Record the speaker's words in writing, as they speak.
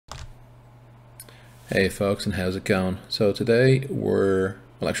Hey folks, and how's it going? So today well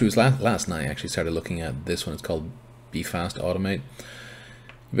actually it was last night I actually started looking at this one. It's called Be Fast Automate.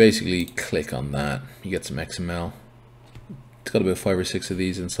 You basically click on that, you get some XML. It's got about 5 or 6 of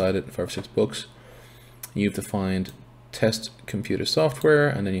these inside it, 5 or 6 books. You have to find test computer software,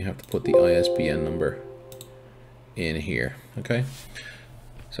 and then you have to put the ISBN number in here, okay?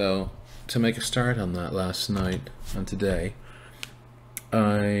 So to make a start on that last night and today,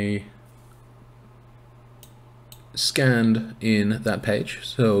 I scanned in that page,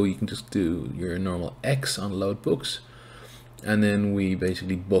 so you can just do your normal X on load books, and then we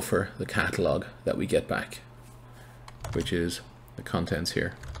basically buffer the catalog that we get back, which is the contents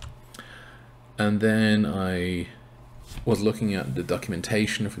here. And then I was looking at the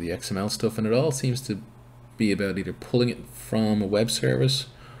documentation for the XML stuff, and it all seems to be about either pulling it from a web service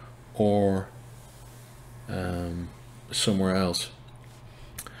or somewhere else,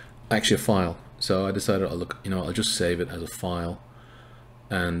 actually a file. So I decided I'll just save it as a file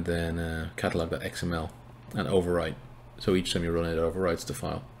and then catalog.xml and overwrite. So each time you run it, it overwrites the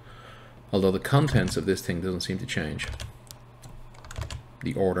file. Although the contents of this thing doesn't seem to change.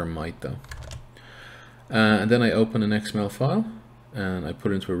 The order might though. And then I open an XML file and I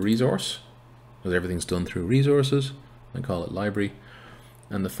put it into a resource, because everything's done through resources. I call it library,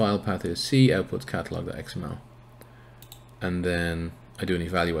 and the file path is C outputs catalog.xml. And then I do an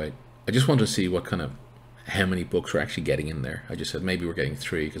evaluate. I just wanted to see how many books we're actually getting in there. I just said maybe we're getting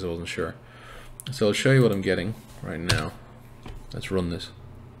 3 because I wasn't sure. So I'll show you what I'm getting right now. Let's run this.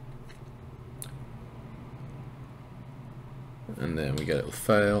 And then we get it will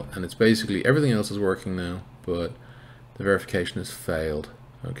fail, and it's basically everything else is working now, but the verification has failed.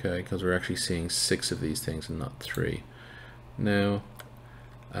 Okay, because we're actually seeing 6 of these things and not 3. Now,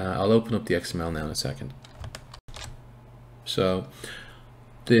 I'll open up the XML now in a second. So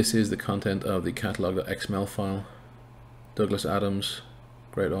this is the content of the catalog.xml file. Douglas Adams,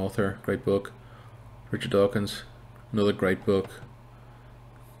 great author, great book. Richard Dawkins, another great book.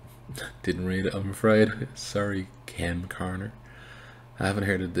 Didn't read it, I'm afraid. Sorry, Ken Carner. I haven't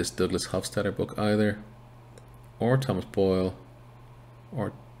heard of this Douglas Hofstadter book either, or Thomas Boyle,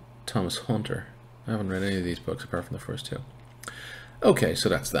 or Thomas Hunter. I haven't read any of these books apart from the first 2. Okay, so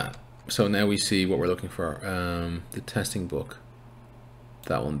that's that. So now we see what we're looking for. The testing book.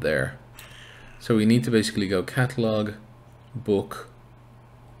 That one there. So we need to basically go catalog, book,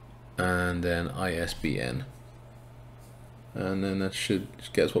 and then ISBN. And then that should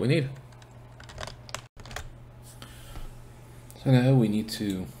get us what we need. So now we need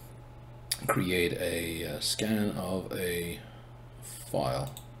to create a scan of a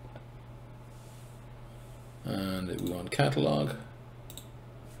file. And we want catalog.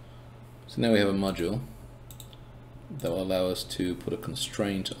 So now we have a module that will allow us to put a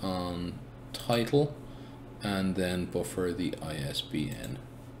constraint on title and then buffer the ISBN.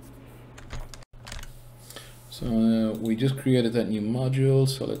 So we just created that new module,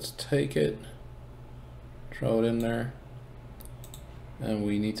 so let's take it, throw it in there, and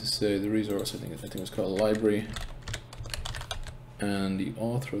we need to say the resource, I think it's called library, and the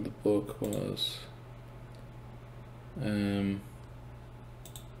author of the book was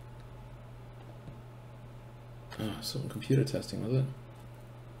some computer testing, was it?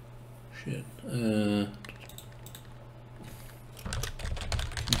 Shit.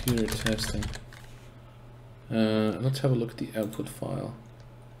 Computer testing. Let's have a look at the output file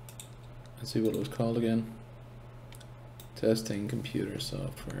and see what it was called again. Testing computer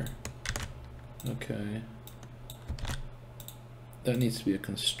software. Okay. That needs to be a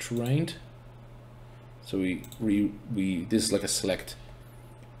constraint. So this is like a select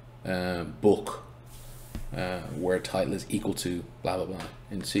book where title is equal to blah blah blah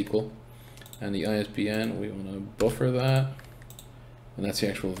in SQL, and the ISBN we want to buffer that, and that's the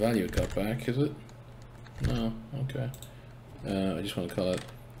actual value it got back, is it? No, okay. I just want to call it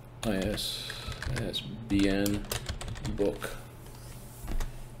ISBN book,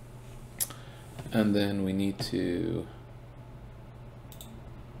 and then we need to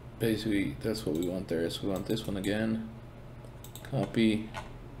basically, that's what we want there. So we want this one again, copy,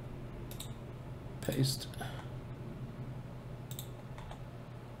 paste.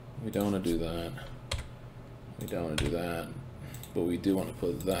 We don't want to do that. We don't want to do that, but we do want to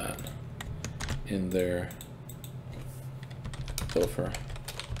put that in there. Buffer.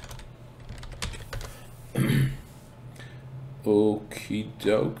 Okie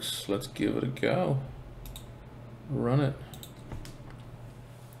dokes, let's give it a go. Run it.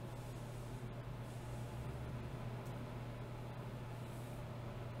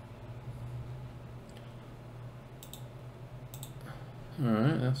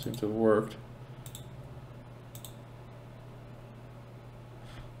 Alright, that seems to have worked.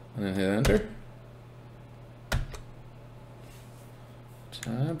 and then hit enter.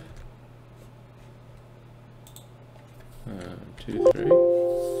 Tab. 2, 3.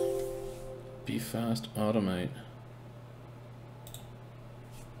 Be fast, automate.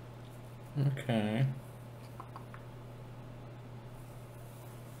 Okay.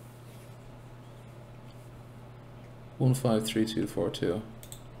 One 5 3 2 4 2.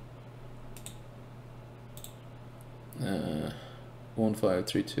 1 5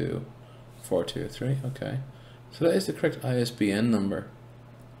 3 2 4 2 3. Okay. So that is the correct ISBN number.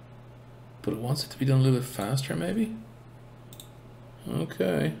 But it wants it to be done a little bit faster, maybe?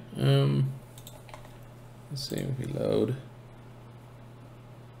 Okay. Let's see if we load.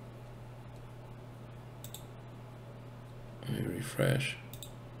 Let me refresh.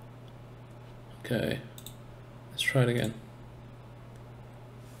 Okay. Let's try it again.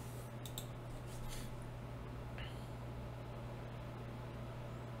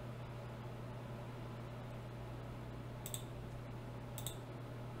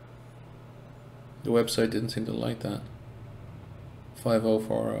 The website didn't seem to like that.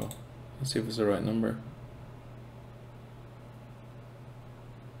 5040. Let's see if it's the right number.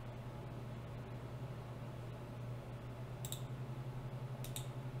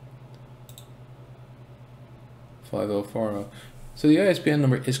 So the ISBN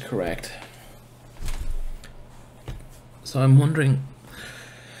number is correct. So I'm wondering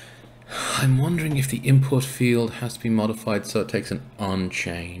if the input field has to be modified so it takes an on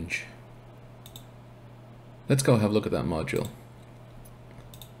change. Let's go have a look at that module.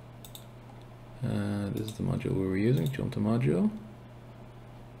 This is the module we were using. Jump to module,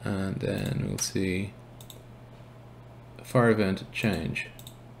 and then we'll see fire event change.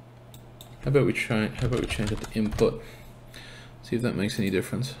 How about we change it to input? See if that makes any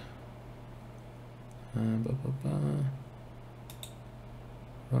difference. Run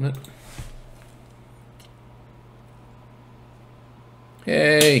it.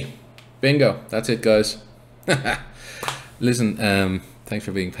 Hey, bingo! That's it, guys. Listen, thanks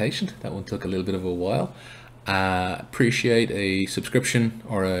for being patient. That one took a little bit of a while. Appreciate a subscription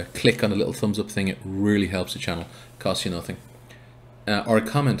or a click on the little thumbs up thing. It really helps the channel. Costs you nothing. Or a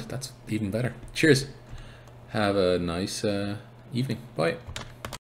comment. That's even better. Cheers. Have a nice evening. Bye.